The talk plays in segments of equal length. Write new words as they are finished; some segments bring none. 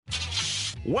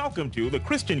Welcome to the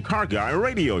Christian Car Guy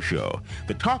Radio Show,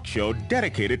 the talk show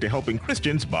dedicated to helping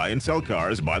Christians buy and sell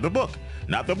cars by the book.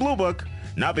 Not the blue book,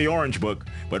 not the orange book,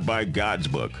 but by God's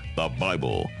book, the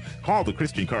Bible. Call the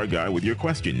Christian Car Guy with your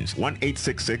questions,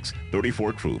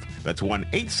 1-866-34-TRUTH. That's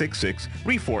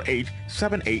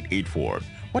 1-866-348-7884.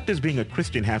 What does being a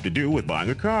Christian have to do with buying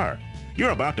a car?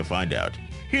 You're about to find out.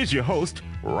 Here's your host,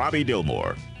 Robbie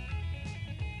Dilmore.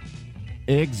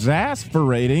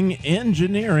 Exasperating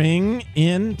engineering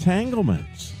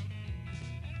entanglements.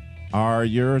 Are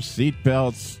your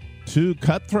seatbelts too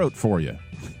cutthroat for you?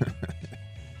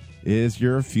 Is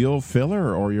your fuel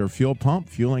filler or your fuel pump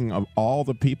fueling all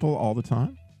the people all the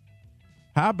time?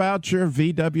 How about your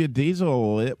VW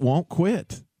diesel? It won't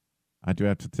quit. I do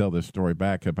have to tell this story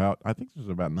back about, I think this was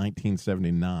about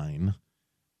 1979.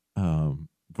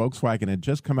 Volkswagen had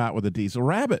just come out with a diesel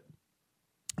Rabbit.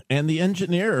 And the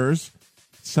engineers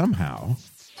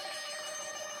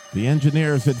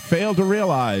had failed to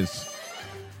realize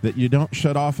that you don't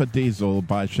shut off a diesel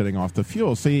by shutting off the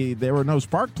fuel. See, there were no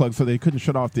spark plugs, so they couldn't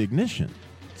shut off the ignition.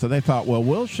 So they thought, well,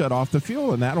 we'll shut off the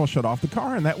fuel, and that'll shut off the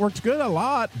car, and that works good a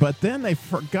lot. But then they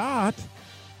forgot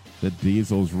that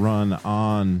diesels run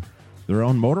on their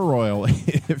own motor oil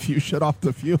if you shut off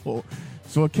the fuel.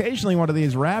 So occasionally one of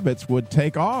these rabbits would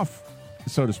take off,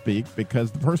 so to speak,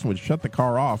 because the person would shut the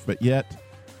car off, but yet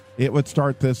it would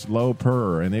start this low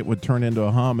purr, and it would turn into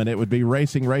a hum, and it would be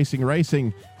racing,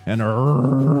 and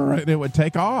it would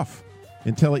take off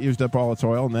until it used up all its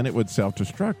oil, and then it would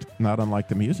self-destruct, not unlike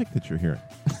the music that you're hearing.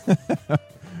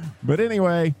 But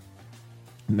anyway,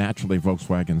 naturally,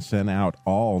 Volkswagen sent out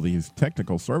all these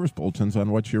technical service bulletins on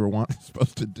what you were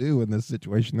supposed to do when this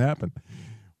situation happened.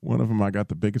 One of them I got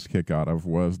the biggest kick out of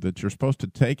was that you're supposed to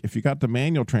take, if you got the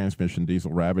manual transmission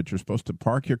diesel Rabbit, you're supposed to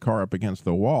park your car up against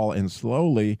the wall and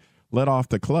slowly let off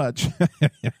the clutch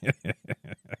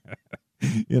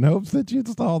in hopes that you'd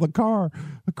stall the car.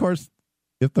 Of course,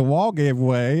 if the wall gave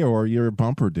way or your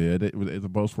bumper did, the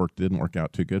both didn't work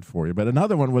out too good for you. But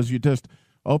another one was you just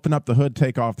open up the hood,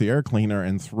 take off the air cleaner,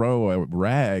 and throw a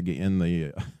rag in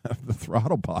the the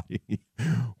throttle body.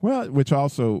 Well, which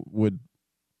also would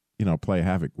play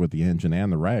havoc with the engine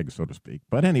and the rag, so to speak.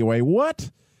 But anyway,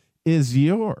 what is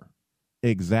your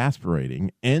exasperating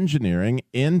engineering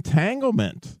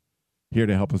entanglement? Here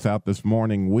to help us out this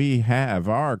morning, we have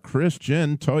our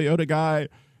Christian Toyota guy,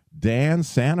 Dan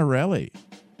Santarelli.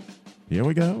 Here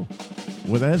we go.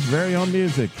 With his very own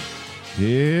music.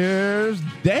 Here's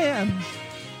Dan.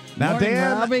 Now, Morning,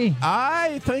 Dan, Robbie.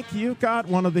 I think you've got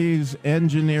one of these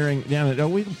engineering.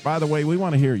 By the way, we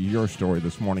want to hear your story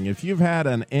this morning. If you've had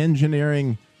an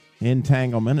engineering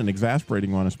entanglement, an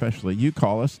exasperating one especially, you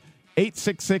call us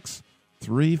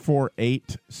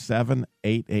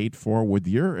 866-348-7884 with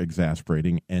your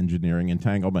exasperating engineering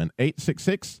entanglement.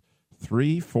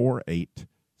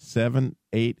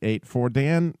 866-348-7884.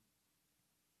 Dan,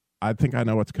 I think I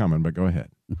know what's coming, but go ahead.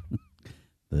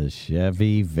 The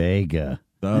Chevy Vega.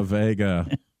 The Vega.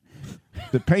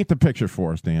 Paint the picture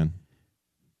for us, Dan.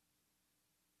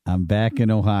 I'm back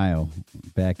in Ohio,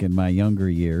 back in my younger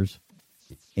years,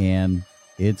 and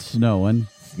it's snowing.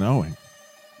 Snowing.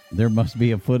 There must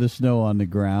be a foot of snow on the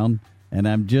ground, and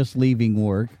I'm just leaving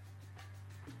work,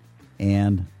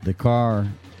 and the car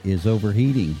is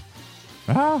overheating.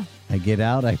 Ah. I get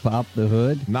out, I pop the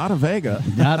hood. Not a Vega.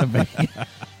 Not a Vega.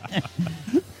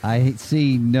 I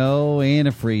see no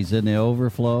antifreeze in the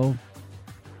overflow.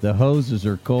 The hoses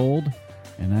are cold,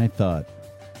 and I thought,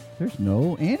 there's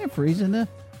no antifreeze in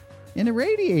the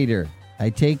radiator.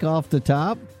 I take off the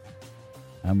top.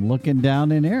 I'm looking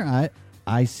down in there.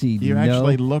 I see You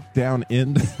actually look down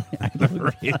into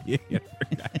the radiator.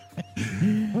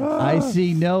 I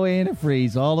see no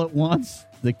antifreeze. All at once,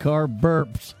 the car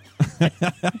burps.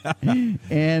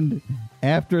 And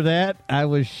after that, I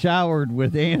was showered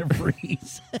with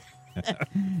antifreeze.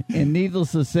 And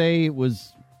needless to say, it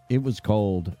was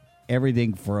cold.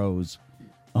 Everything froze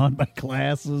on my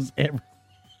glasses. So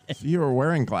you were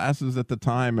wearing glasses at the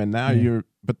time, and now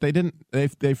but they didn't.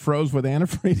 They froze with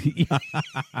antifreeze.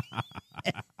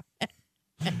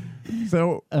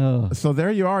 So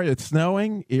there you are. It's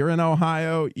snowing. You're in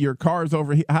Ohio. Your car's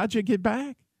over here. How'd you get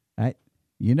back?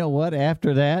 You know what?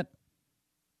 After that,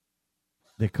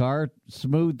 the car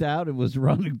smoothed out. It was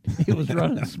running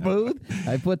smooth.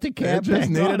 I put the cab back on.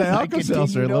 Just needed an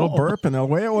Alka-Seltzer, a little burp, and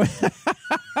away it went.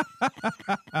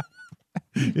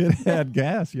 It had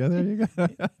gas. Yeah, there you go.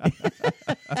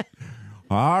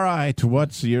 All right.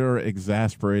 What's your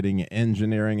exasperating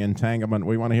engineering entanglement?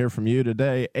 We want to hear from you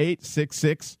today.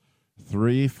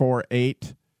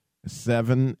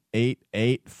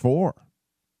 866-348-7884.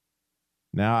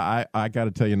 Now, I got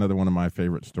to tell you another one of my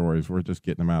favorite stories. We're just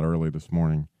getting them out early this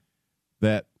morning.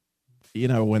 That,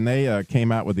 when they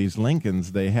came out with these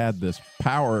Lincolns, they had this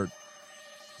power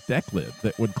deck lid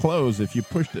that would close if you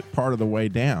pushed it part of the way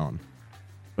down.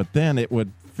 But then it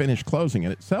would finish closing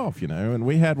it itself, And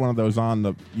we had one of those on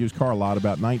the used car lot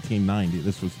about 1990.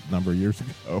 This was a number of years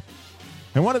ago.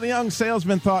 And one of the young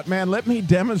salesmen thought, man, let me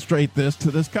demonstrate this to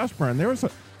this customer. And there was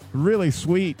a really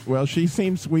sweet, well, she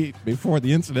seemed sweet before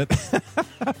the incident,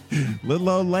 little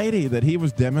old lady that he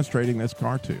was demonstrating this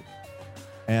car to.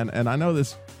 And I know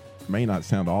this may not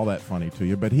sound all that funny to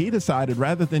you, but he decided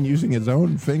rather than using his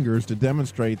own fingers to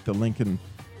demonstrate the Lincoln,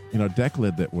 deck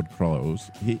lid that would close,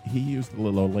 he used the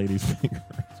little old lady's fingers.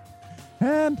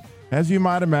 And as you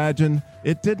might imagine,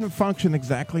 it didn't function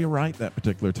exactly right that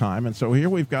particular time. And so here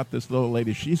we've got this little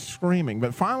lady. She's screaming.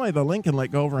 But finally, the Lincoln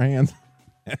let go of her hands.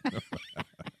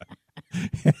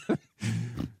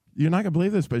 You're not going to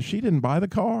believe this, but she didn't buy the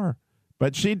car.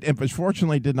 But she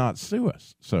fortunately did not sue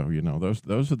us. So,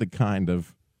 those are the kind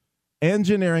of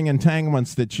engineering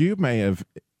entanglements that you may have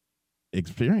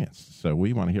experienced. So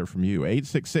we want to hear from you.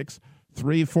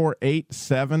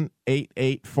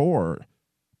 866-348-7884.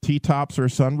 T-tops or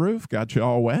sunroof got you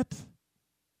all wet?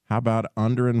 How about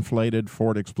underinflated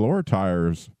Ford Explorer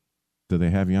tires? Do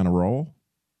they have you on a roll?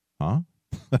 Huh?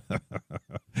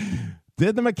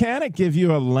 Did the mechanic give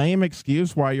you a lame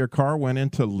excuse why your car went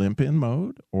into limp-in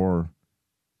mode? Or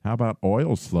how about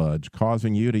oil sludge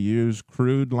causing you to use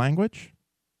crude language?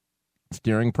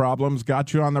 Steering problems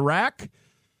got you on the rack?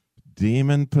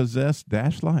 Demon-possessed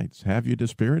dash lights have you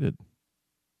dispirited?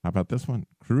 How about this one?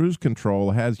 Cruise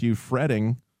control has you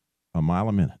fretting a mile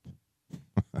a minute.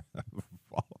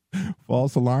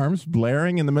 False alarms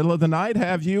blaring in the middle of the night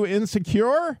have you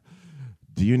insecure?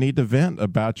 Do you need to vent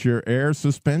about your air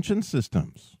suspension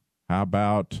systems? How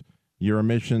about your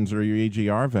emissions or your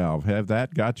EGR valve? Have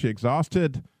that got you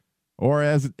exhausted? Or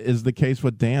as is the case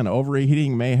with Dan,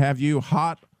 overheating may have you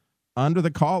hot under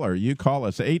the collar. You call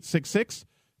us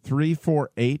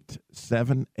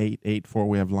 866-348-7884.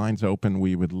 We have lines open.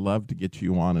 We would love to get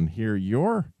you on and hear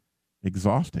your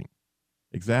exasperating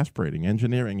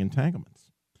engineering entanglements.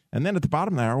 And then at the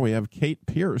bottom of the hour, we have Kate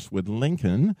Pierce with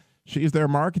Lincoln. She's their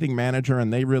marketing manager,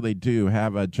 and they really do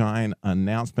have a giant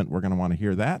announcement. We're going to want to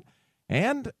hear that.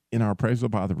 And in our Appraisal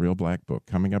by the Real Black Book,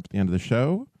 coming up at the end of the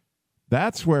show,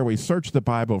 that's where we search the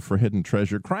Bible for hidden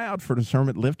treasure, cry out for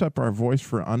discernment, lift up our voice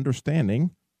for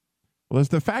understanding. Well, as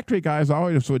the factory guys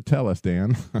always would tell us,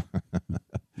 Dan,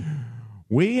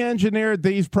 we engineered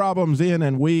these problems in,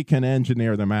 and we can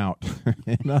engineer them out.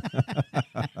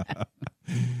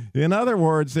 In other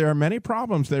words, there are many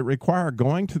problems that require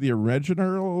going to the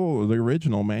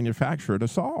original manufacturer to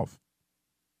solve.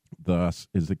 Thus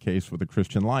is the case with the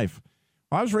Christian life.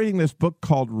 I was reading this book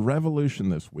called Revolution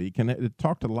this week, and it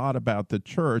talked a lot about the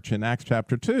church in Acts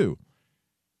chapter 2.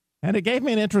 And it gave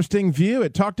me an interesting view.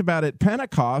 It talked about at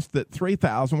Pentecost that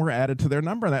 3,000 were added to their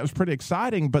number, and that was pretty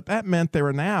exciting, but that meant there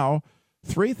were now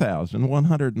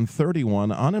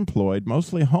 3,131 unemployed,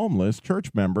 mostly homeless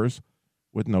church members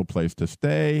with no place to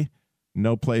stay,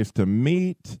 no place to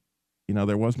meet.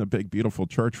 There wasn't a big, beautiful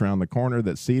church around the corner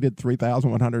that seated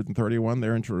 3,131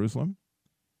 there in Jerusalem.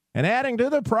 And adding to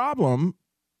the problem,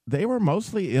 they were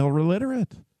mostly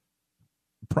illiterate.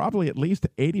 Probably at least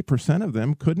 80% of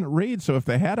them couldn't read. So if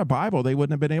they had a Bible, they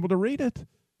wouldn't have been able to read it.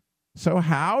 So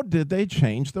how did they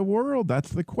change the world?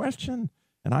 That's the question.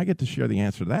 And I get to share the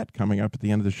answer to that coming up at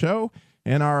the end of the show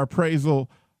in our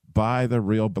appraisal by the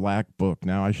Real Black Book.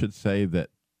 Now, I should say that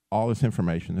all this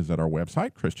information is at our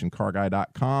website,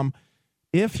 ChristianCarGuy.com.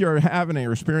 If you're having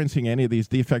or experiencing any of these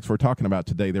defects we're talking about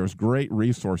today, there's great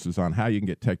resources on how you can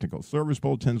get technical service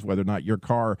bulletins, whether or not your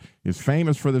car is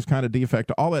famous for this kind of defect.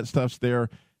 All that stuff's there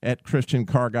at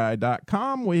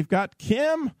ChristianCarGuy.com. We've got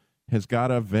Kim has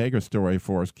got a Vegas story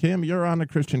for us. Kim, you're on the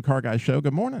Christian Car Guy Show.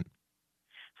 Good morning.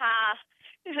 Hi.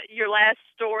 Your last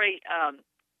story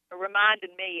reminded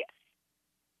me,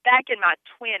 back in my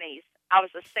 20s, I was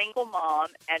a single mom,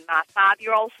 and my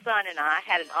 5-year-old son and I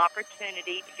had an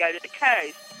opportunity to go to the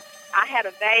coast. I had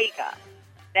a Vega.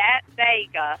 That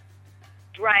Vega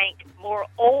drank more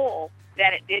oil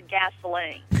than it did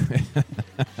gasoline.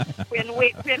 When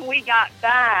we got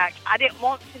back, I didn't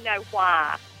want to know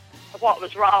what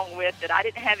was wrong with it. I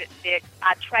didn't have it fixed.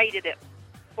 I traded it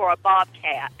for a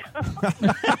Bobcat.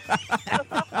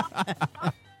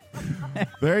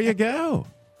 There you go.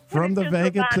 From the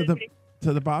Vega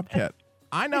to the Bobcat.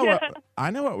 I know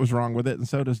what was wrong with it, and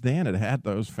so does Dan. It had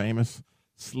those famous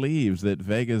sleeves that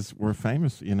Vegas were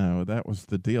famous. That was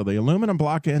the deal. The aluminum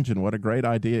block engine, what a great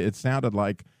idea. It sounded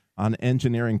like on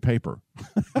engineering paper.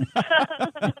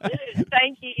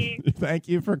 Thank you. Thank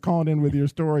you for calling in with your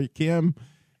story, Kim.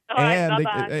 All right, and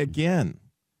bye-bye. again,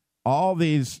 all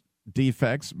these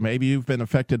defects, maybe you've been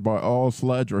affected by oil,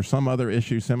 sludge, or some other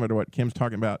issue similar to what Kim's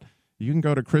talking about. You can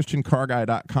go to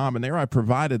ChristianCarGuy.com, and there I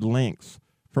provided links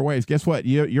for ways. Guess what?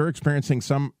 You're experiencing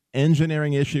some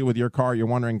engineering issue with your car. You're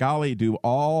wondering, golly, do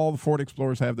all Ford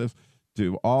Explorers have this?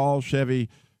 Do all Chevy,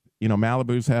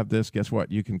 Malibus have this? Guess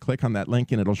what? You can click on that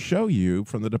link, and it'll show you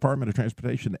from the Department of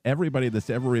Transportation everybody that's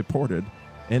ever reported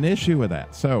an issue with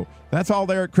that. So that's all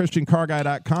there at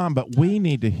ChristianCarGuy.com, but we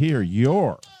need to hear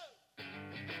your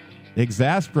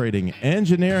exasperating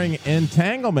engineering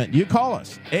entanglement. You call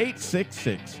us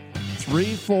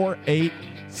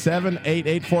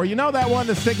 866-348-7884. You know that one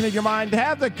that's sticking in your mind.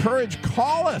 Have the courage.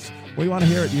 Call us. We want to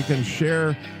hear it. You can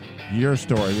share your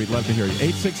story. We'd love to hear you.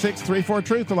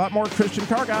 866-34-TRUTH. A lot more Christian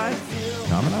Car Guy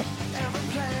coming up.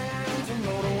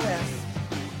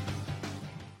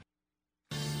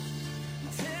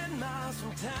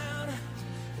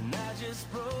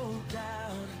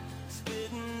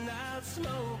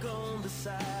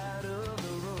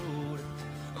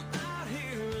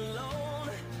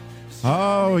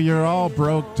 Oh, you're all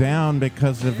broke down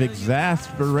because of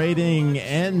exasperating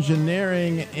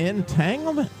engineering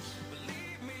entanglements.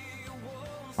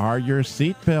 Are your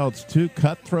seatbelts too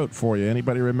cutthroat for you?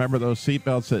 Anybody remember those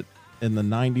seatbelts in the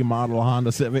 90 model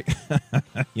Honda Civic?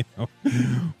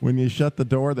 When you shut the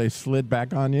door, they slid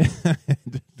back on you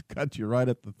and cut you right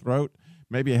at the throat.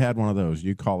 Maybe you had one of those.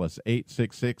 You call us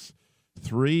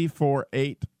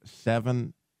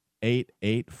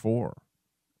 866-348-7884.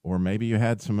 Or maybe you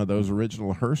had some of those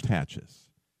original Hearst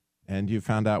hatches and you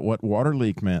found out what water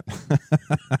leak meant.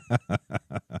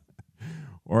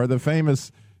 Or the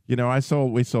famous,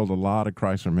 we sold a lot of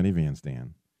Chrysler minivans,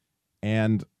 Dan.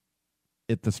 And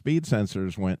the speed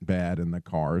sensors went bad in the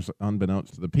cars,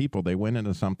 unbeknownst to the people. They went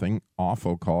into something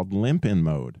awful called limp-in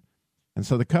mode. And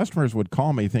so the customers would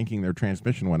call me thinking their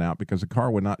transmission went out because the car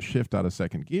would not shift out of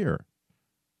second gear.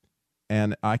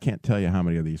 And I can't tell you how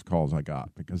many of these calls I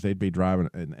got because they'd be driving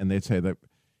and they'd say that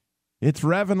it's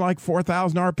revving like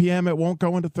 4,000 RPM. It won't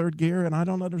go into third gear. And I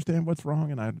don't understand what's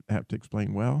wrong. And I'd have to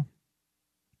explain, well,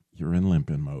 you're in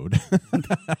limp-in mode.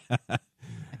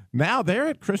 Now, there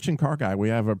at Christian Car Guy, we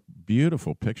have a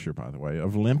beautiful picture, by the way,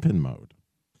 of limp-in mode.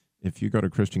 If you go to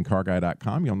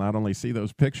ChristianCarGuy.com, you'll not only see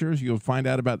those pictures, you'll find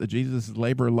out about the Jesus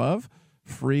Labor of Love,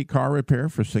 free car repair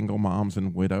for single moms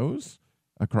and widows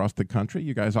across the country.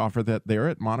 You guys offer that there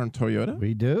at Modern Toyota?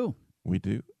 We do. We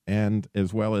do. And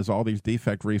as well as all these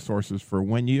defect resources for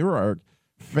when you are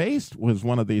faced with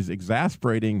one of these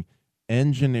exasperating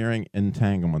engineering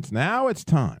entanglements. Now it's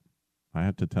time, I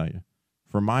have to tell you,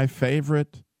 for my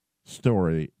favorite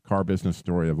story, car business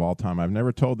story of all time. I've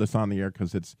never told this on the air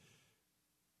because it's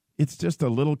just a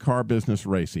little car business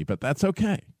racy, but that's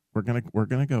okay. We're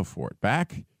gonna go for it.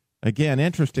 Back again,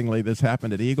 interestingly, this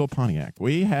happened at Eagle Pontiac.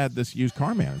 We had this used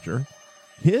car manager.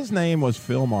 His name was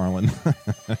Phil Marlin,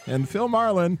 and Phil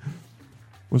Marlin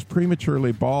was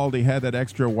prematurely bald. He had that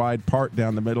extra wide part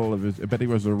down the middle of his, but he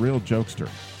was a real jokester.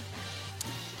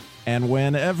 And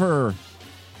whenever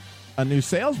a new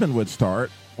salesman would start,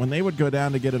 when they would go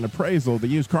down to get an appraisal, the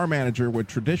used car manager would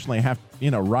traditionally have,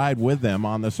 ride with them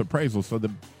on this appraisal. So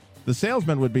the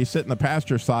salesman would be sitting the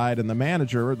passenger side, and the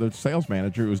manager, the sales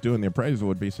manager who was doing the appraisal,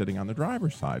 would be sitting on the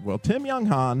driver's side. Well, Tim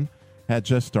Young-Han had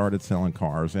just started selling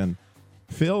cars, and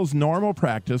Phil's normal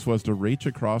practice was to reach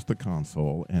across the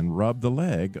console and rub the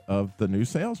leg of the new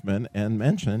salesman and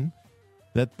mention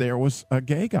that there was a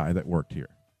gay guy that worked here.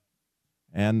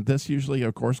 And this usually,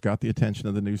 of course, got the attention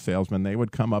of the new salesman. They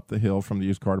would come up the hill from the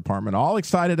used car department, all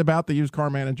excited about the used car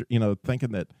manager,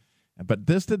 thinking that. But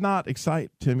this did not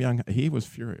excite Tim Young. He was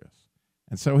furious.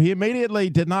 And so he immediately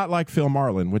did not like Phil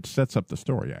Marlin, which sets up the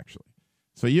story, actually.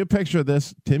 So you picture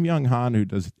this Tim Young-Han who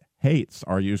hates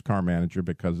our used car manager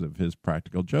because of his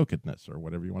practical jokedness or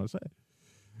whatever you want to say.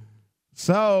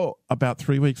 So about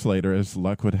 3 weeks later, as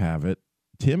luck would have it,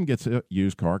 Tim gets a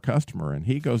used car customer, and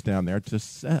he goes down there to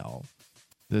sell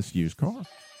this used car.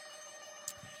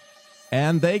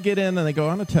 And they get in and they go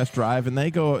on a test drive, and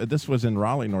this was in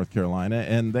Raleigh, North Carolina,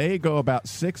 and they go about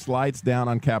 6 lights down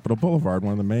on Capitol Boulevard,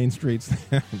 one of the main streets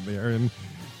there in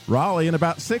Raleigh. And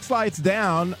about 6 lights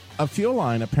down, a fuel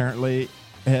line apparently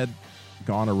had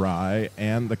gone awry,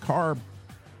 and the car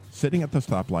sitting at the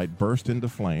stoplight burst into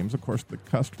flames. Of course, the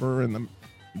customer and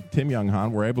Tim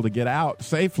Young-Han were able to get out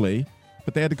safely,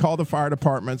 but they had to call the fire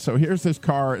department. So here's this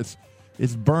car.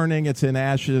 It's burning. It's in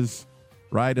ashes,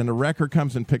 right? And a wrecker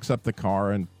comes and picks up the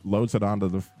car and loads it onto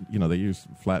they use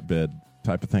flatbed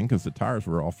type of thing because the tires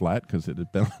were all flat because it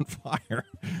had been on fire.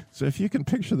 So if you can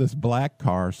picture this black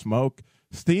car, smoke,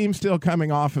 steam still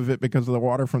coming off of it because of the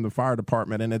water from the fire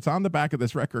department, and it's on the back of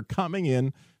this record coming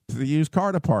in to the used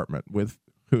car department with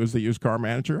who is the used car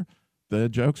manager? The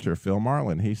jokester, Phil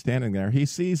Marlin. He's standing there. He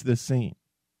sees this scene,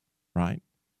 right?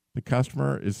 The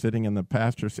customer is sitting in the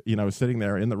passenger, sitting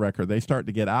there in the wrecker. They start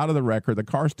to get out of the wrecker. The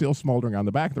car's still smoldering on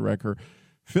the back of the wrecker.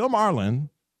 Phil Marlin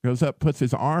goes up, puts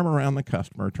his arm around the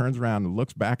customer, turns around and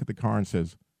looks back at the car and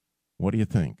says, "What do you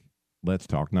think? Let's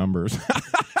talk numbers."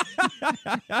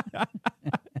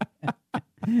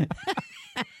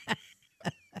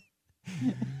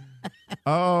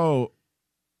 Oh,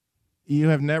 you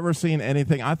have never seen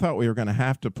anything. I thought we were going to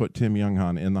have to put Tim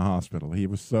Younghan in the hospital. He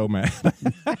was so mad.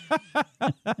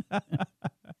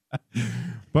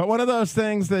 But one of those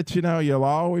things that, you'll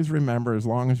always remember as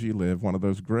long as you live, one of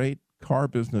those great car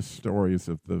business stories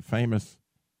of the famous,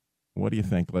 "What do you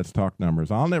think? Let's talk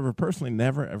numbers." I'll never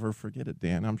ever forget it,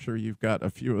 Dan. I'm sure you've got a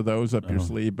few of those up your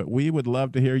sleeve, but we would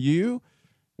love to hear you.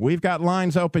 We've got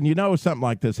lines open. Something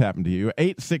like this happened to you.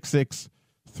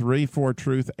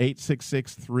 866-34-TRUTH,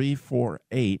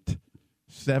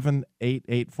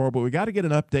 866-348-7884. But we got to get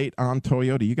an update on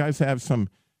Toyota. You guys have some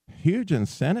huge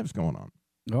incentives going on.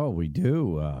 Oh, we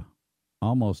do.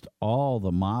 Almost all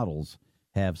the models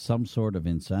have some sort of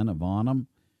incentive on them.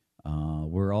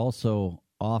 We're also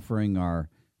offering our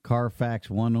Carfax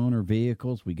one-owner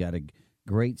vehicles. We got a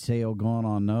great sale going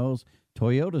on those.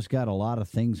 Toyota's got a lot of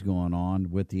things going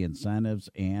on with the incentives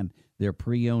and their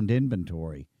pre-owned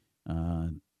inventory.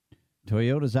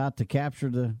 Toyota's out to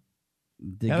capture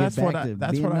that's what I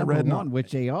read.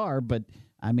 Which they are, but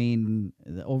I mean,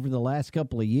 over the last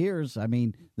couple of years,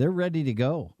 they're ready to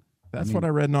go. That's what I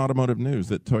read in Automotive News,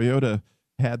 that Toyota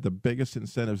had the biggest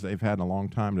incentives they've had in a long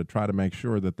time to try to make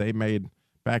sure that they made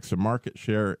back some market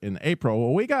share in April.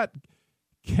 Well, we got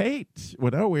Kate.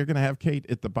 Well, no, we're going to have Kate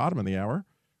at the bottom of the hour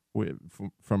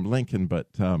from Lincoln. But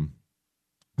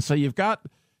so you've got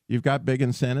big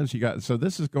incentives. So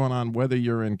this is going on whether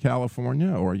you're in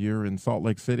California or you're in Salt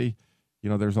Lake City.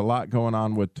 There's a lot going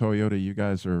on with Toyota. You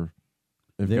guys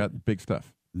they've got big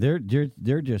stuff. They're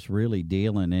just really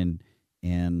dealing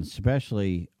and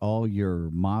especially all your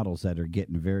models that are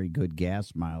getting very good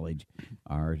gas mileage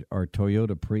are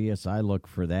Toyota Prius. I look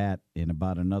for that in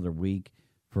about another week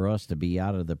for us to be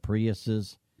out of the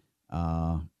Priuses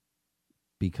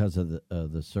because of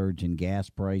the surge in gas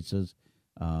prices.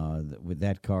 With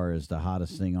that car is the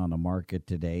hottest thing on the market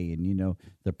today, and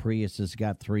the Prius has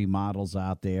got 3 models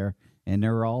out there, and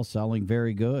they're all selling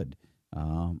very good.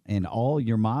 And all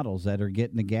your models that are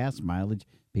getting the gas mileage,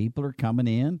 people are coming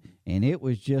in, and it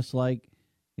was just like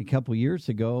a couple years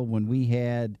ago when we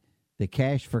had the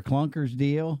Cash for Clunkers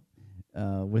deal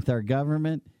with our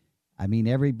government.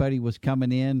 Everybody was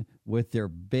coming in with their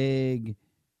big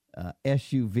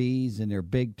SUVs and their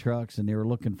big trucks, and they were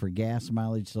looking for gas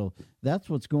mileage. So that's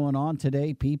what's going on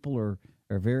today. People are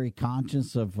very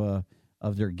conscious of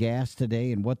their gas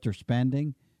today and what they're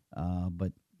spending.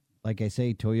 But like I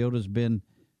say, Toyota's been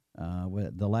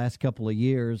the last couple of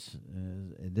years.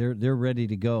 They're ready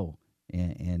to go,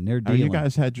 and they're dealing. You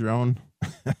guys had your own.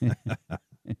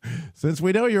 Since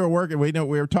we know you're working, we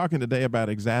were talking today about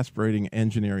exasperating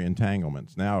engineering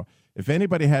entanglements. Now, if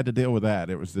anybody had to deal with that,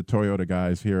 it was the Toyota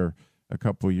guys here a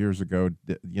couple of years ago.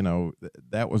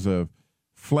 That was a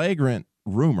flagrant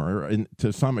rumor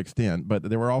to some extent, but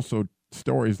there were also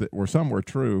stories some were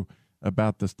true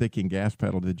about the sticking gas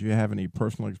pedal. Did you have any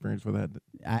personal experience with that?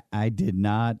 I did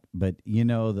not, but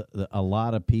a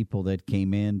lot of people that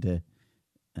came in to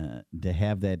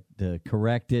have that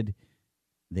corrected,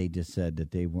 they just said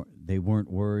that they weren't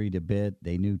worried a bit.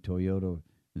 They knew Toyota,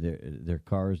 their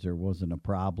cars, there wasn't a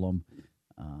problem,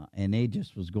 and they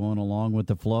just was going along with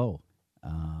the flow.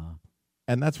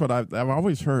 And that's what I've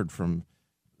always heard from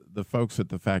the folks at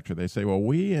the factory. They say, well,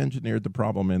 we engineered the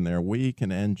problem in there. We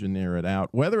can engineer it out.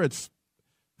 Whether it's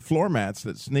floor mats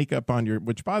that sneak up on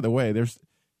which, by the way,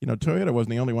 Toyota wasn't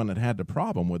the only one that had the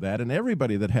problem with that. And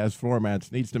everybody that has floor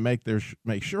mats needs to make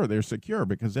sure they're secure,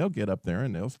 because they'll get up there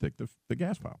and they'll stick the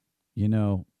gas pile.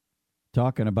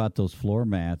 Talking about those floor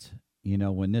mats,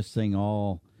 when this thing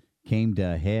all came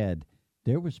to a head,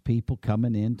 there was people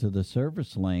coming into the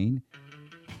service lane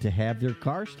to have their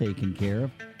cars taken care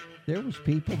of. There was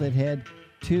people that had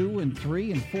 2 and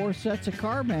 3 and 4 sets of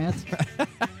car mats.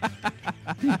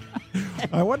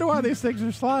 I wonder why these things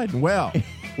are sliding. Well,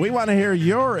 we want to hear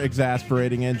your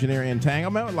exasperating engineering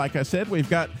entanglement. Like I said, we've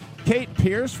got Kate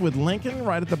Pierce with Lincoln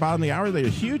right at the bottom of the hour. There's a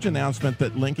huge announcement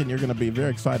that Lincoln, you're going to be very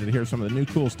excited to hear some of the new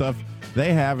cool stuff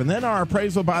they have. And then our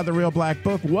appraisal by the Real Black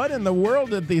Book. What in the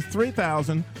world did these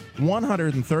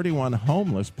 3,131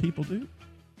 homeless people do?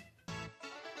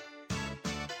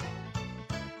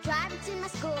 Driving to my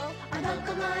school, I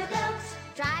buckle my belt.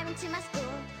 Driving to my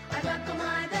school, I buckle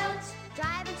my belt.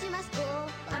 Driving to my school,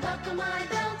 I buckle my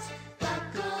belt.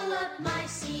 Buckle up my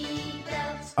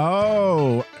seatbelt.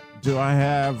 Oh, do I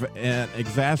have an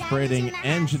exasperating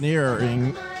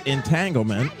engineering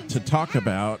entanglement to talk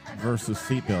about versus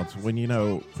seatbelts? When, you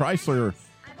know, Chrysler,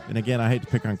 and again, I hate to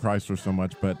pick on Chrysler so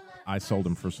much, but I sold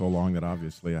them for so long that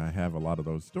obviously I have a lot of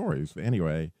those stories.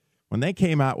 Anyway, when they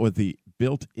came out with the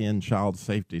built-in child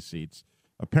safety seats,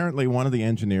 apparently one of the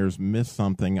engineers missed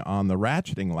something on the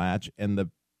ratcheting latch, and the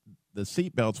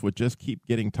seatbelts would just keep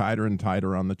getting tighter and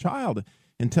tighter on the child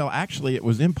until actually it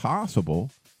was impossible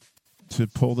to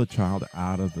pull the child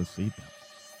out of the seatbelt.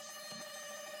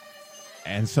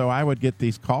 And so I would get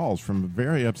these calls from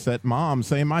very upset moms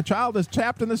saying, my child is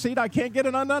trapped in the seat. I can't get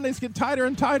it undone. It's getting tighter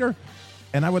and tighter.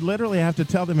 And I would literally have to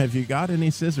tell them, have you got any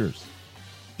scissors?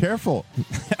 Careful,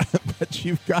 but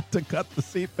you've got to cut the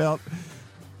seatbelt.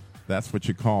 That's what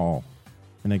you call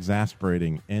an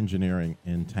exasperating engineering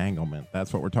entanglement.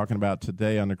 That's what we're talking about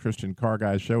today on the Christian Car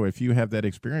Guys Show. If you have that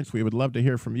experience, we would love to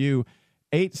hear from you.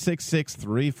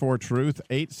 866-34-TRUTH,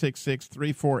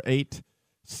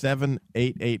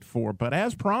 866-348-7884. But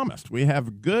as promised, we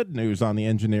have good news on the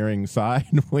engineering side.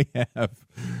 We have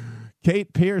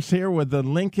Kate Pierce here with the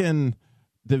Lincoln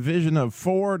division of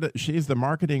Ford. She's the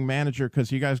marketing manager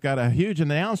because you guys got a huge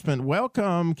announcement.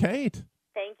 Welcome, Kate.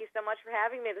 Thank you so much for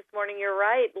having me this morning. You're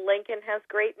right. Lincoln has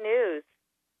great news.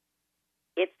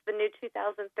 It's the new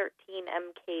 2013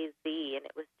 MKZ, and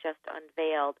it was just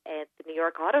unveiled at the New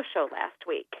York Auto Show last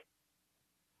week.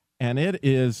 And it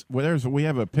is, well, we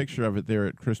have a picture of it there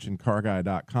at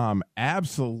ChristianCarGuy.com.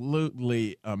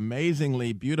 Absolutely,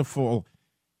 amazingly beautiful.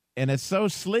 And it's so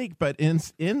sleek, but in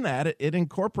that, it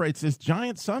incorporates this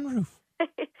giant sunroof.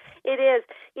 It is.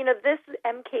 You know, this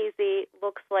MKZ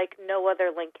looks like no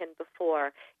other Lincoln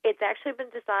before. It's actually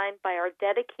been designed by our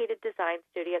dedicated design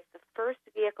studio. It's the first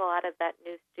vehicle out of that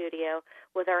new studio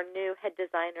with our new head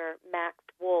designer, Max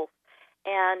Wolf.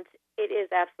 And it is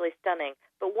absolutely stunning.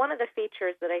 But one of the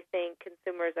features that I think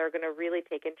consumers are going to really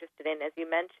take interest in, as you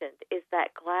mentioned, is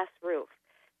that glass roof.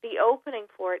 The opening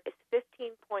for it is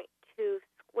 15.2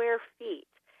 square feet.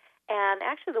 And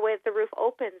actually the way that the roof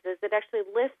opens is it actually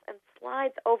lifts and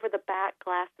slides over the back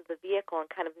glass of the vehicle and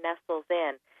kind of nestles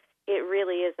in. It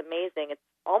really is amazing. It's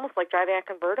almost like driving a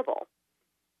convertible.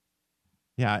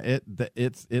 Yeah, it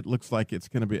looks like it's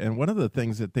going to be. And one of the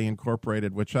things that they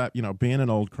incorporated, which being an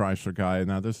old Chrysler guy,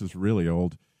 now this is really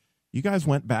old, you guys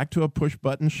went back to a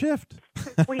push-button shift.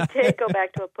 We did go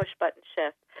back to a push-button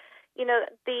shift. You know,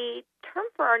 the term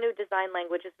for our new design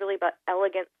language is really about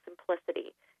elegant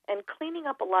simplicity and cleaning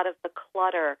up a lot of the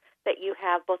clutter that you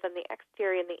have both on the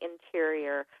exterior and the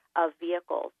interior of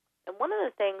vehicles. And one of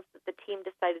the things that the team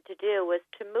decided to do was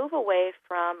to move away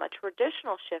from a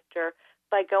traditional shifter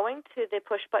by going to the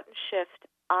push-button shift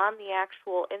on the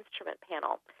actual instrument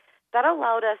panel. That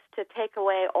allowed us to take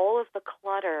away all of the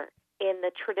clutter in the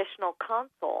traditional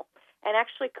console and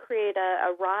actually create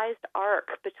a raised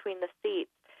arc between the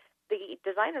seats. The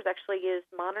designers actually used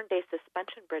modern-day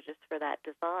suspension bridges for that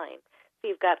design. So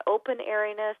you've got open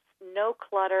airiness, no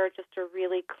clutter, just a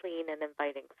really clean and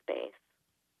inviting space.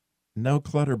 No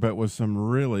clutter, but with some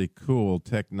really cool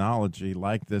technology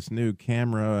like this new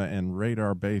camera and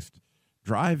radar-based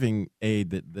driving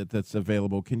aid that's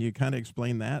available. Can you kind of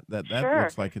explain that? That Sure.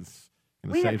 looks like it's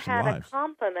going to save some We have had lives. a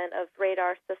complement of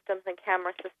radar systems and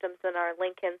camera systems in our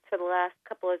Lincolns for the last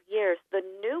couple of years. The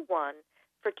new one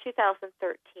for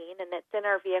 2013, and it's in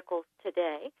our vehicles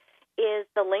today, is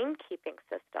the lane keeping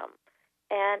system.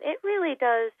 And it really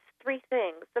does three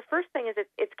things. The first thing is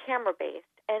it's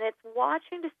camera-based, and it's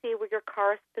watching to see where your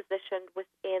car is positioned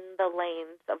within the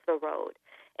lanes of the road.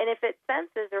 And if it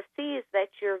senses or sees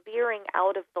that you're veering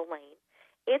out of the lane,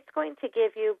 it's going to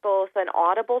give you both an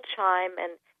audible chime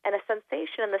and a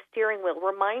sensation in the steering wheel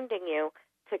reminding you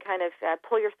to kind of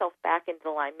pull yourself back into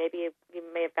the line. Maybe you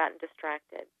may have gotten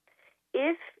distracted.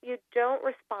 If you don't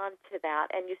respond to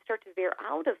that and you start to veer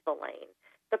out of the lane,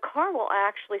 the car will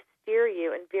actually steer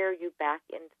you and veer you back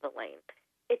into the lane.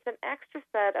 It's an extra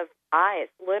set of eyes,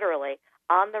 literally,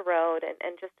 on the road and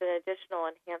just an additional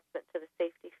enhancement to the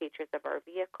safety features of our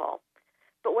vehicle.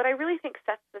 But what I really think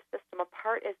sets the system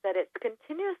apart is that it's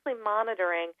continuously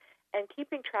monitoring and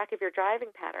keeping track of your driving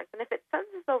patterns. And if it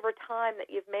senses over time that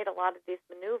you've made a lot of these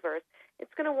maneuvers,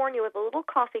 it's going to warn you with a little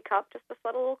coffee cup, just a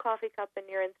subtle little coffee cup in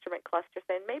your instrument cluster,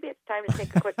 saying maybe it's time to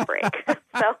take a quick break.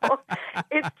 So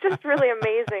it's just really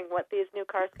amazing what these new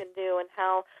cars can do and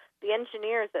how the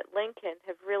engineers at Lincoln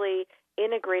have really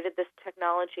integrated this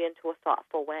technology into a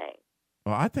thoughtful way.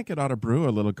 Well, I think it ought to brew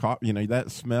a little coffee. You know, that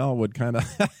smell would kind of...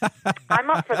 I'm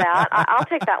up for that. I'll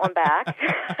take that one back.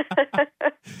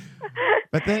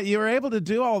 But then you were able to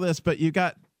do all this, but you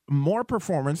got more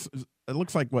performance. It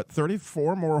looks like,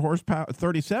 34 more horsepower,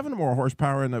 37 more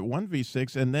horsepower in the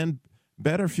 1V6, and then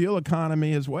better fuel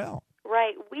economy as well.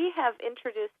 Right. We have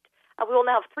introduced, we will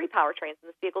now have 3 powertrains in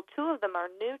this vehicle. 2 of them are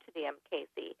new to the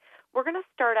MKZ. We're going to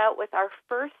start out with our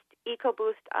first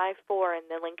EcoBoost i4 in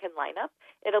the Lincoln lineup.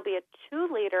 It'll be a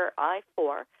 2-liter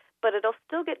i4, but it'll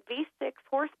still get V6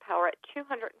 horsepower at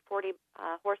 240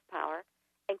 horsepower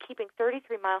and keeping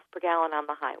 33 miles per gallon on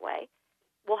the highway.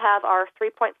 We'll have our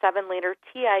 3.7-liter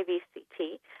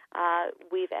TIVCT.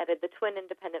 We've added the twin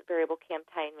independent variable cam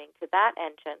timing to that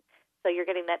engine, so you're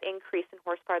getting that increase in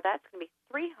horsepower. That's going to be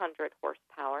 300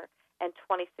 horsepower and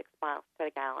 26 miles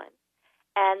per gallon.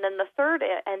 And then the third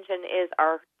engine is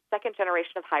our second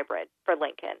generation of hybrid for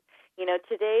Lincoln. You know,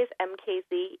 today's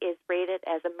MKZ is rated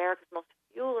as America's most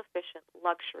fuel-efficient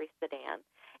luxury sedan,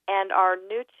 and our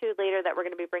new 2-liter that we're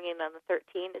going to be bringing on the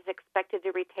 13 is expected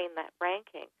to retain that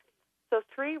ranking. So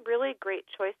 3 really great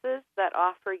choices that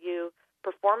offer you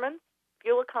performance,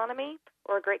 fuel economy,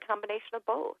 or a great combination of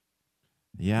both.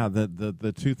 Yeah,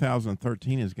 the 2013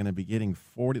 is going to be getting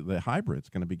 40. The hybrid's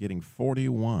going to be getting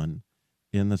 41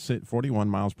 in the 41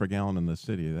 miles per gallon in the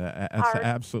city. That's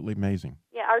absolutely amazing.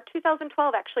 Yeah, our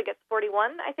 2012 actually gets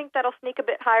 41. I think that'll sneak a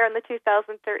bit higher in the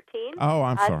 2013. Oh,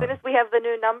 I'm sorry. As soon as we have the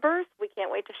new numbers, we can't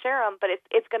wait to share them. But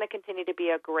it's going to continue to be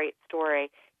a great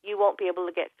story. You won't be able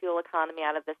to get fuel economy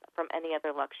out of this from any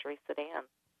other luxury sedan.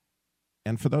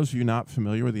 And for those of you not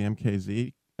familiar with the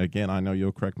MKZ, again, I know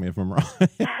you'll correct me if I'm wrong.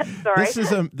 Sorry.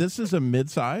 This is a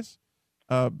midsize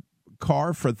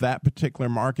car for that particular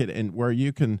market, and where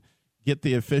you can get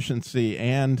the efficiency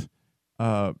and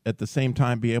at the same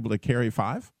time be able to carry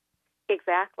 5?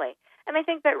 Exactly. And I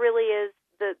think that really is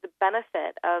the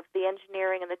benefit of the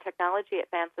engineering and the technology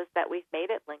advances that we've made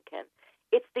at Lincoln.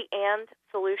 It's the and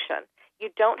solution. You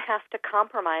don't have to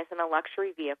compromise in a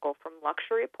luxury vehicle from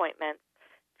luxury appointments,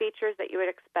 features that you would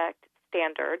expect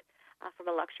standard from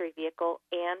a luxury vehicle,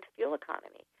 and fuel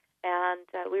economy. And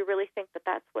we really think that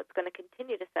that's what's going to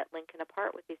continue to set Lincoln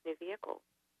apart with these new vehicles.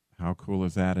 How cool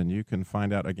is that? And you can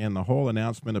find out, again, the whole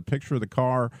announcement, a picture of the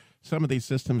car, some of these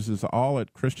systems is all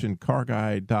at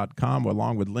ChristianCarGuy.com,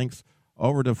 along with links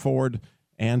over to Ford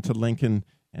and to Lincoln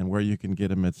and where you can get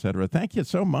them, et cetera. Thank you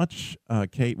so much,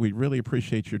 Kate. We really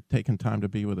appreciate you taking time to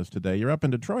be with us today. You're up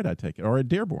in Detroit, I take it, or at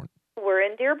Dearborn. We're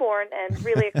in Dearborn and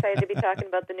really excited to be talking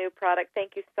about the new product.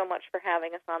 Thank you so much for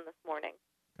having us on this morning.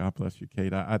 God bless you,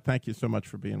 Kate. I thank you so much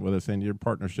for being with us and your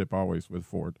partnership always with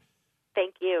Ford.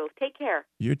 Thank you. Take care.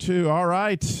 You too. All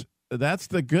right. That's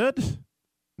the good.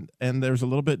 And there's a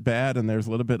little bit bad and there's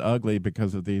a little bit ugly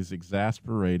because of these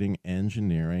exasperating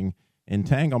engineering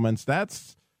entanglements.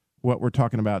 That's what we're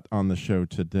talking about on the show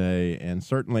today. And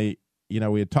certainly, you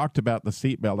know, we had talked about the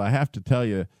seatbelt. I have to tell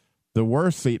you, the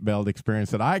worst seatbelt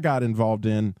experience that I got involved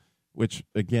in, which,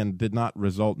 again, did not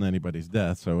result in anybody's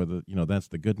death. So, that's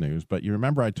the good news. But you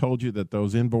remember I told you that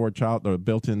those the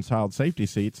built-in child safety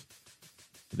seats,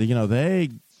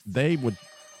 they would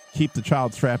keep the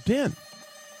child strapped in.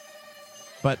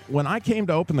 But when I came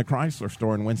to open the Chrysler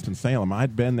store in Winston-Salem,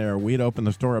 I'd been there. We'd opened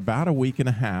the store about a week and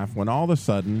a half when all of a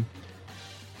sudden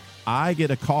I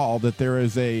get a call that there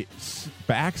is a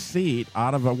back seat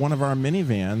out of one of our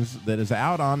minivans that is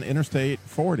out on Interstate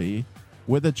 40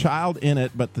 with a child in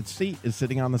it, but the seat is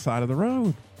sitting on the side of the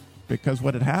road. Because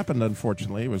what had happened,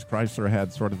 unfortunately, was Chrysler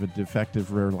had sort of a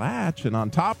defective rear latch, and on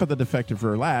top of the defective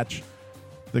rear latch,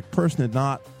 the person had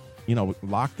not,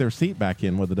 locked their seat back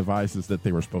in with the devices that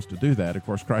they were supposed to do that. Of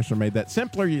course, Chrysler made that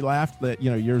simpler. You laughed that,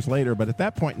 years later, but at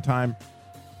that point in time,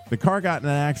 the car got in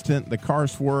an accident, the car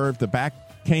swerved, the back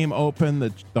came open,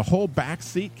 the whole back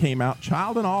seat came out,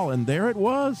 child and all, and there it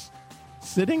was,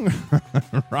 sitting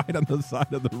right on the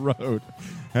side of the road.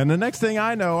 And the next thing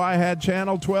I know, I had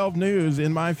Channel 12 News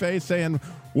in my face saying,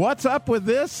 what's up with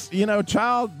this,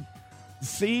 child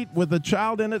seat with a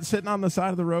child in it sitting on the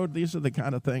side of the road? These are the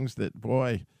kind of things that,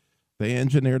 boy, they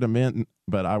engineered them in,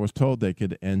 but I was told they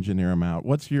could engineer them out.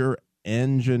 What's your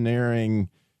engineering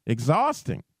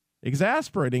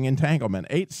exasperating entanglement?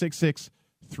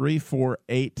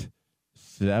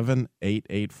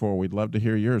 866-348-7884. We'd love to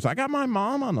hear yours. I got my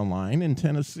mom on the line in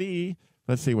Tennessee.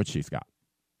 Let's see what she's got.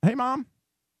 Hey, Mom.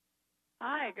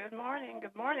 Hi, good morning.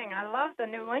 Good morning. I love the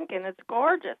new Lincoln. It's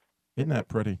gorgeous. Isn't that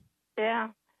pretty? Yeah.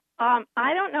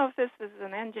 I don't know if this is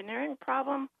an engineering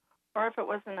problem or if it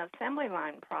was an assembly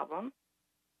line problem,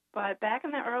 but back in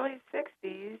the early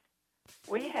 60s,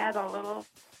 we had a little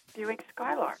Buick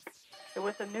Skylark. It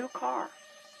was a new car.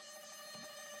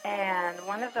 And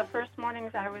one of the first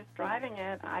mornings I was driving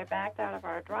it, I backed out of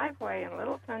our driveway in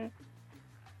Littleton,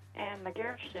 and the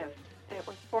gear shift, it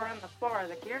was 4 on the floor,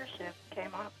 the gear shift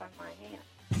came off on my hand.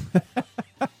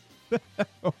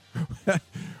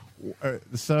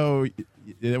 So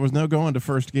there was no going to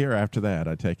first gear after that,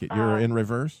 I take it. You're in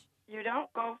reverse? You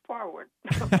don't go forward.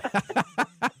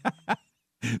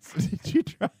 So did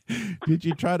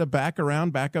you try to back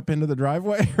up into the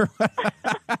driveway?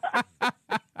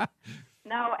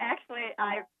 No, actually,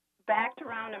 I backed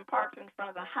around and parked in front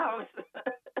of the house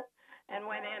and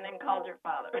went in and called your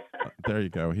father. There you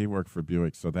go. He worked for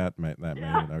Buick, so that made it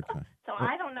okay. So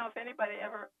I don't know if anybody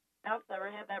else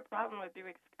ever had that problem with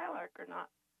Buick Skylark or not,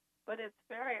 but it's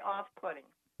very off-putting.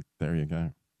 There you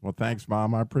go. Well, thanks,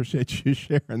 Mom. I appreciate you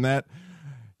sharing that.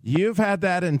 You've had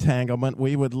that entanglement.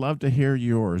 We would love to hear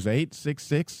yours.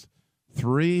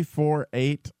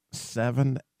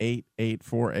 866-348-7884,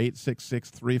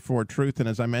 866-34-TRUTH. And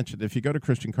as I mentioned, if you go to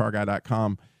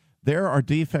ChristianCarGuy.com, there are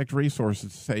defect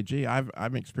resources to say, gee,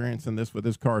 I'm experiencing this with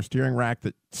this car, steering rack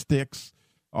that sticks,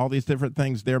 all these different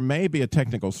things. There may be a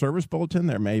technical service bulletin.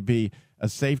 There may be a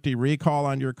safety recall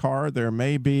on your car. There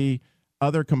may be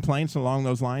other complaints along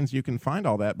those lines. You can find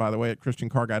all that, by the way, at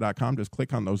ChristianCarGuy.com. Just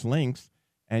click on those links,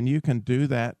 and you can do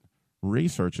that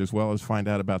research as well as find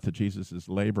out about the Jesus'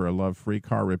 Labor of Love free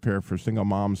car repair for single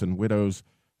moms and widows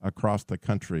across the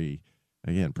country.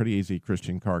 Again, pretty easy,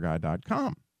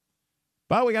 ChristianCarGuy.com.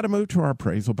 But we got to move to our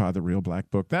appraisal by the Real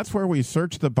Black Book. That's where we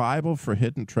search the Bible for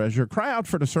hidden treasure, cry out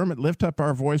for discernment, lift up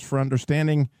our voice for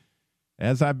understanding.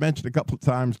 As I've mentioned a couple of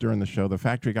times during the show, the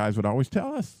factory guys would always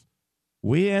tell us,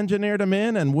 we engineered them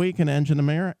in and we can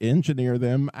engineer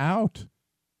them out.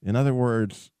 In other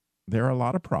words, there are a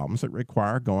lot of problems that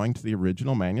require going to the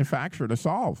original manufacturer to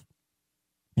solve.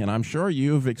 And I'm sure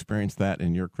you've experienced that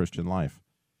in your Christian life.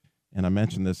 And I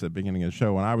mentioned this at the beginning of the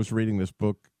show. When I was reading this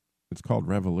book, it's called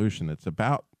Revolution. It's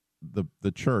about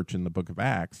the church in the book of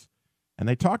Acts. And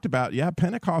they talked about,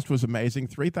 Pentecost was amazing.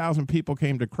 3,000 people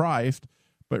came to Christ.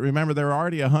 But remember, there were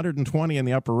already 120 in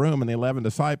the upper room and the 11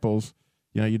 disciples.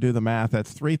 You do the math.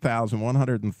 That's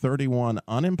 3,131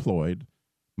 unemployed,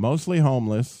 mostly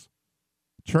homeless,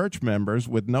 church members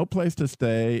with no place to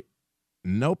stay,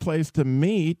 no place to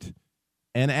meet,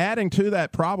 and adding to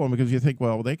that problem, because you think,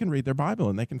 well, they can read their Bible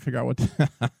and they can figure out what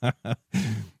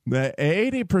the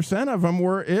 80% of them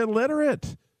were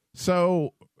illiterate.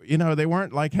 So, they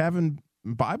weren't like having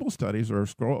Bible studies or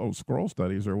scroll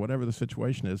studies or whatever the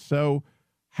situation is. So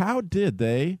how did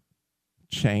they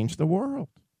change the world?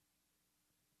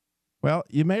 Well,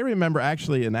 you may remember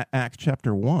actually in Acts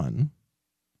chapter 1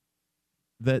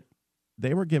 that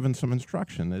they were given some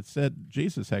instruction. It said,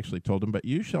 Jesus actually told them, but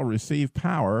you shall receive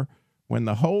power when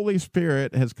the Holy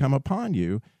Spirit has come upon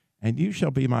you, and you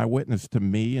shall be my witness to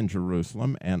me in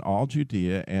Jerusalem and all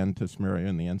Judea and to Samaria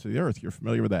and the ends of the earth. You're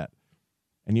familiar with that.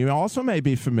 And you also may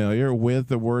be familiar with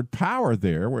the word power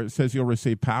there, where it says you'll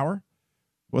receive power.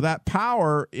 Well, that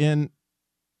power in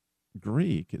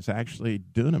Greek is actually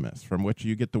dunamis, from which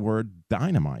you get the word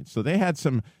dynamite. So they had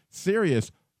some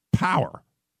serious power,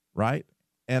 right?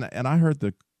 And I heard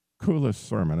the coolest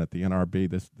sermon at the NRB.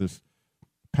 This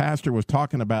pastor was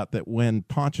talking about that when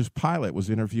Pontius Pilate was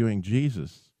interviewing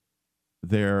Jesus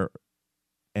there,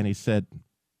 and he said,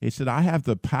 I have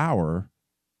the power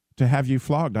to have you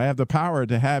flogged. I have the power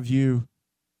to have you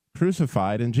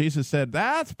crucified. And Jesus said,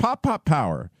 that's pop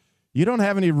power. You don't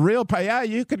have any real power. Yeah,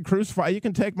 you can crucify, you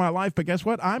can take my life, but guess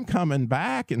what? I'm coming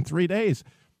back in 3 days.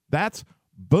 That's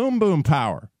boom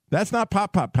power. That's not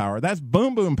pop power. That's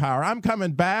boom power. I'm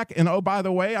coming back, and oh, by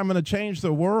the way, I'm going to change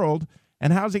the world.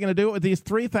 And how's he going to do it with these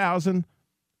 3,000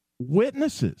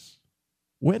 witnesses?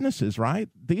 Witnesses, right?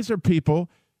 These are people,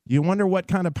 you wonder what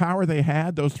kind of power they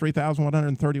had, those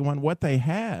 3,131. What they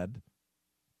had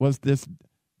was this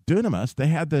dunamis. They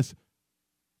had this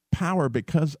power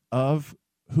because of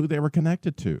who they were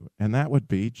connected to, and that would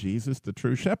be Jesus, the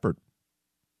true shepherd.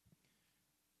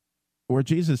 Where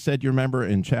Jesus said, you remember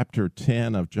in chapter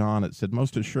 10 of John, it said,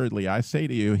 most assuredly, I say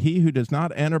to you, he who does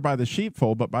not enter by the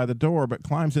sheepfold, but by the door, but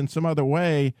climbs in some other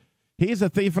way, he's a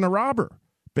thief and a robber.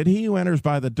 But he who enters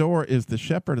by the door is the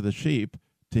shepherd of the sheep.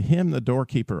 To him the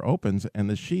doorkeeper opens, and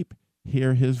the sheep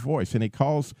hear his voice. And he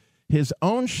calls his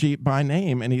own sheep by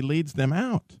name, and he leads them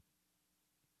out.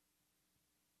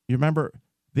 You remember,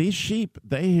 these sheep,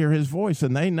 they hear his voice,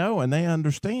 and they know, and they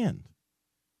understand.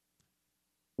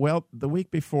 Well, the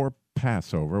week before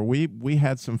Passover, we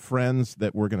had some friends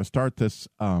that were going to start this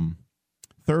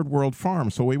third world farm.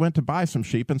 So we went to buy some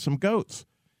sheep and some goats.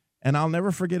 And I'll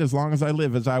never forget as long as I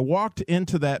live, as I walked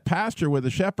into that pasture with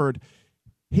the shepherd,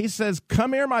 he says,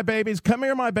 "Come here, my babies, come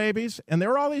here, my babies." And there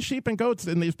were all these sheep and goats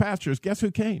in these pastures. Guess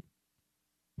who came?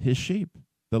 His sheep,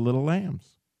 the little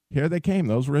lambs. Here they came.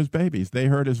 Those were his babies. They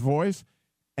heard his voice,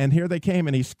 and here they came,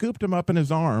 and he scooped them up in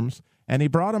his arms, and he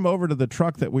brought them over to the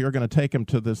truck that we were going to take him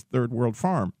to this third world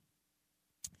farm.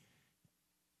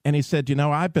 And he said,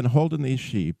 I've been holding these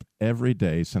sheep every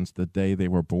day since the day they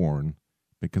were born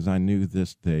because I knew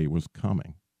this day was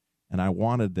coming. And I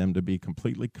wanted them to be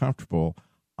completely comfortable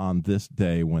on this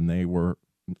day when they were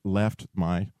left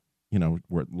my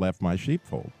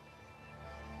sheepfold.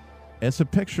 It's a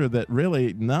picture that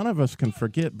really none of us can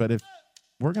forget, but if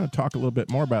we're going to talk a little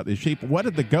bit more about these sheep, what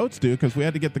did the goats do? Because we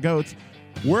had to get the goats.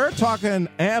 We're talking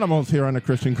animals here on the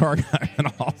Christian Car Guy.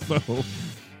 And also,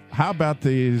 how about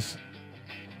these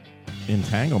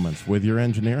entanglements with your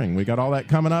engineering? We got all that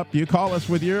coming up. You call us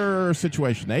with your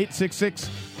situation.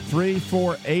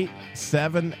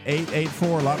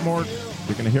 866-348-7884. A lot more.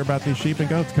 You're going to hear about these sheep and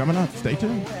goats coming up. Stay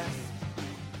tuned.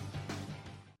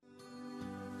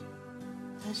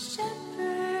 The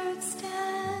shepherd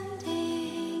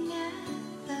standing at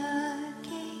the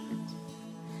gate,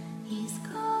 he's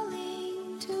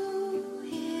calling to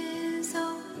his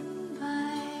own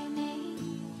by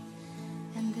name,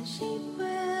 and the sheep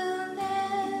will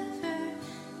never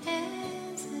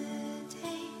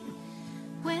hesitate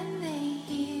when they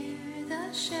hear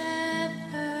the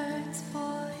shepherd's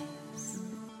voice.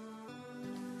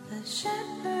 The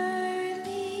shepherd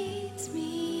leads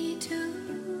me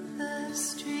to the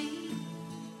stream.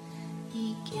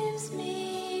 He gives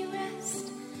me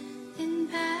rest in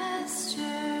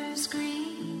pastures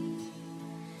green.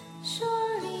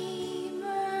 Surely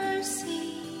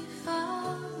mercy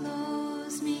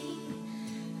follows me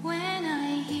when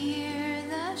I hear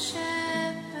the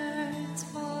shepherd's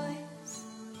voice.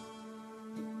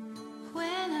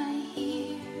 When I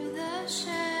hear the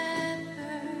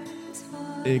shepherd's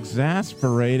voice.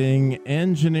 Exasperating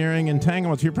engineering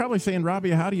entanglements. You're probably saying,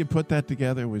 Robbie, how do you put that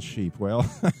together with sheep? Well,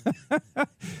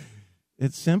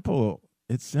 it's simple.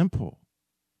 It's simple.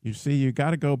 You see, you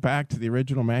got to go back to the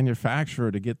original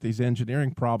manufacturer to get these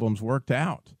engineering problems worked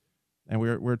out. And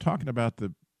we're talking about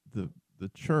the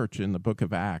church in the book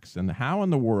of Acts, and how in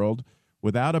the world,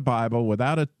 without a Bible,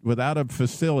 without a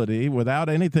facility, without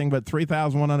anything but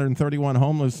 3,131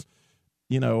 homeless,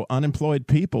 unemployed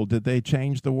people, did they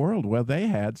change the world? Well, they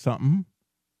had something.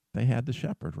 They had the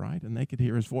shepherd, right? And they could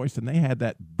hear his voice, and they had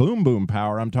that boom, boom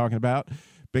power I'm talking about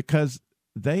because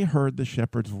they heard the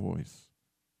shepherd's voice.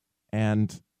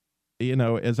 And,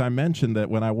 as I mentioned that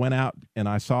when I went out and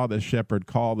I saw the shepherd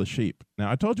call the sheep.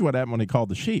 Now, I told you what happened when he called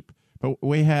the sheep, but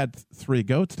we had 3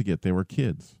 goats to get. They were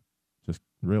kids, just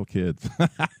real kids.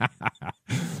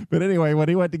 But anyway, when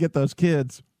he went to get those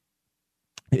kids,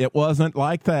 it wasn't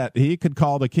like that. He could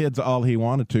call the kids all he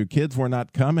wanted to. Kids were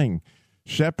not coming.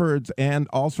 Shepherds and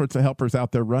all sorts of helpers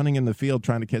out there running in the field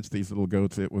trying to catch these little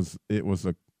goats.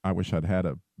 I wish I'd had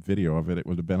a video of it. It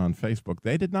would have been on Facebook.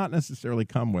 They did not necessarily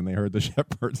come when they heard the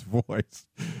shepherd's voice.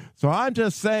 So I'm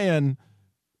just saying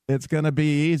it's going to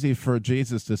be easy for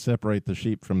Jesus to separate the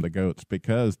sheep from the goats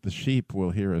because the sheep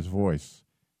will hear his voice.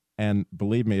 And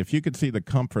believe me, if you could see the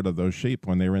comfort of those sheep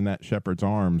when they were in that shepherd's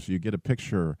arms, you get a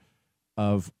picture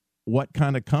of what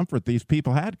kind of comfort these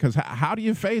people had. Because how do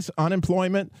you face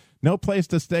unemployment, no place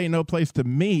to stay, no place to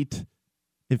meet,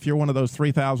 if you're one of those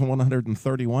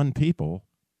 3,131 people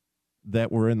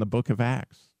that were in the book of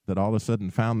Acts that all of a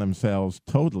sudden found themselves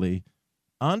totally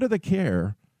under the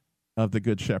care of the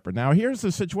Good Shepherd? Now, here's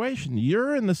the situation.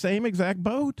 You're in the same exact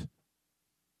boat,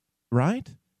 right?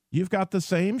 You've got the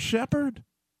same shepherd.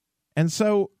 And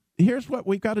so here's what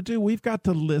we've got to do. We've got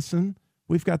to listen.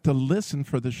 We've got to listen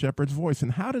for the shepherd's voice.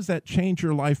 And how does that change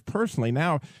your life personally?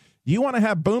 Now, you want to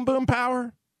have boom, boom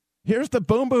power? Here's the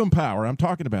boom, boom power I'm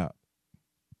talking about.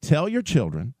 Tell your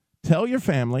children, tell your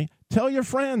family, tell your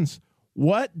friends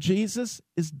what Jesus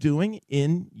is doing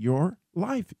in your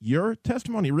life, your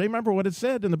testimony. Remember what it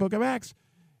said in the book of Acts.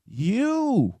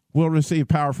 You will receive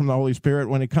power from the Holy Spirit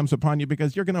when it comes upon you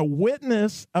because you're going to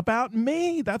witness about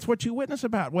me. That's what you witness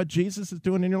about, what Jesus is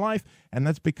doing in your life. And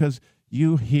that's because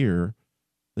you hear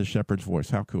the shepherd's voice.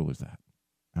 How cool is that?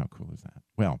 How cool is that?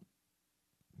 Well,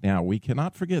 now we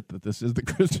cannot forget that this is the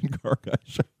Christian Car Guy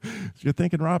Show. So you're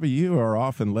thinking, Robbie, you are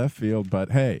off in left field,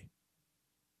 but hey,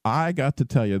 I got to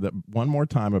tell you that one more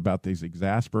time about these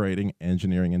exasperating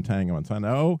engineering entanglements. I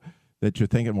know that you're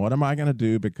thinking, what am I going to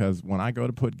do? Because when I go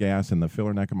to put gas in the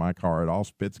filler neck of my car, it all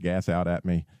spits gas out at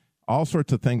me. all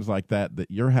sorts of things like that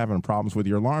you're having problems with.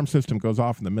 Your alarm system goes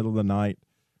off in the middle of the night.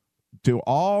 Do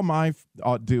all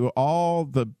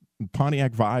the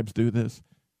Pontiac Vibes do this?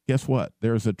 Guess what?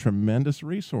 There's a tremendous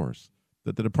resource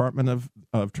that the Department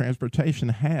of Transportation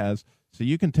has, so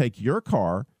you can take your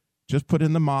car, just put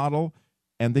in the model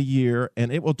and the year,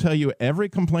 and it will tell you every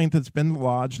complaint that's been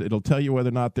lodged. It'll tell you whether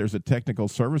or not there's a technical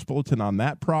service bulletin on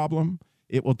that problem.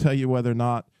 It will tell you whether or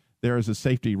not there is a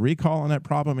safety recall on that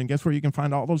problem. And guess where you can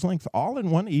find all those links? All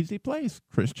in one easy place,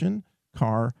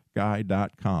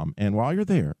 ChristianCarGuy.com. And while you're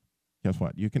there, guess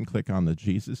what? You can click on the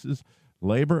Jesus'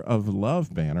 Labor of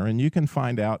Love banner, and you can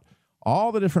find out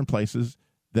all the different places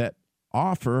that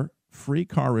offer free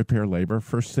car repair labor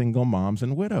for single moms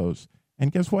and widows.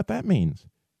 And guess what that means?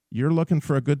 You're looking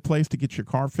for a good place to get your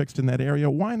car fixed in that area.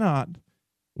 Why not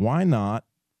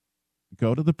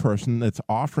go to the person that's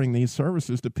offering these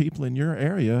services to people in your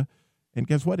area? And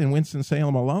guess what? In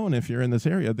Winston-Salem alone, if you're in this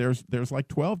area, there's like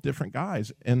 12 different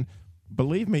guys. And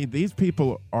believe me, these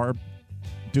people are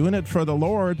doing it for the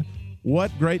Lord.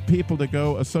 What great people to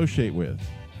go associate with.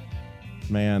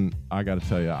 Man, I got to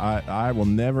tell you, I will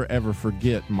never, ever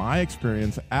forget my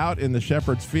experience out in the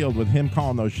shepherd's field with him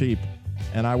calling those sheep.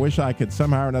 And I wish I could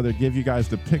somehow or another give you guys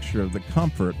the picture of the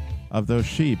comfort of those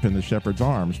sheep in the shepherd's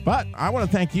arms. But I want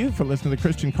to thank you for listening to the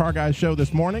Christian Car Guy Show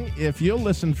this morning. If you'll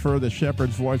listen for the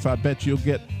shepherd's voice, I bet you'll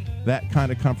get that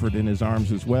kind of comfort in his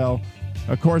arms as well.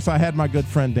 Of course, I had my good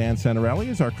friend Dan Santarelli.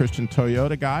 He's our Christian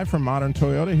Toyota guy from Modern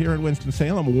Toyota here in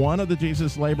Winston-Salem, one of the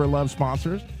Jesus Labor Love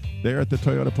sponsors there at the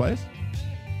Toyota place.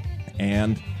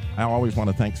 And I always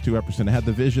want to thank Stu Epperson, who had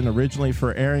the vision originally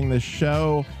for airing this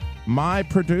show. My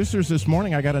producers this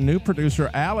morning, I got a new producer,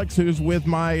 Alex, who's with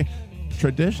my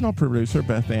traditional producer,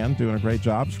 Beth Ann, doing a great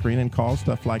job, screening calls,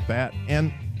 stuff like that.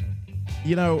 And,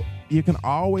 you know, you can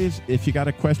always, if you got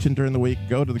a question during the week,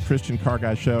 go to the Christian Car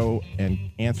Guy Show and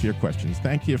answer your questions.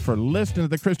 Thank you for listening to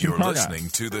the Christian Car Guy. You're listening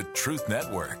to the Truth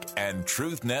Network and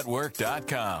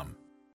truthnetwork.com.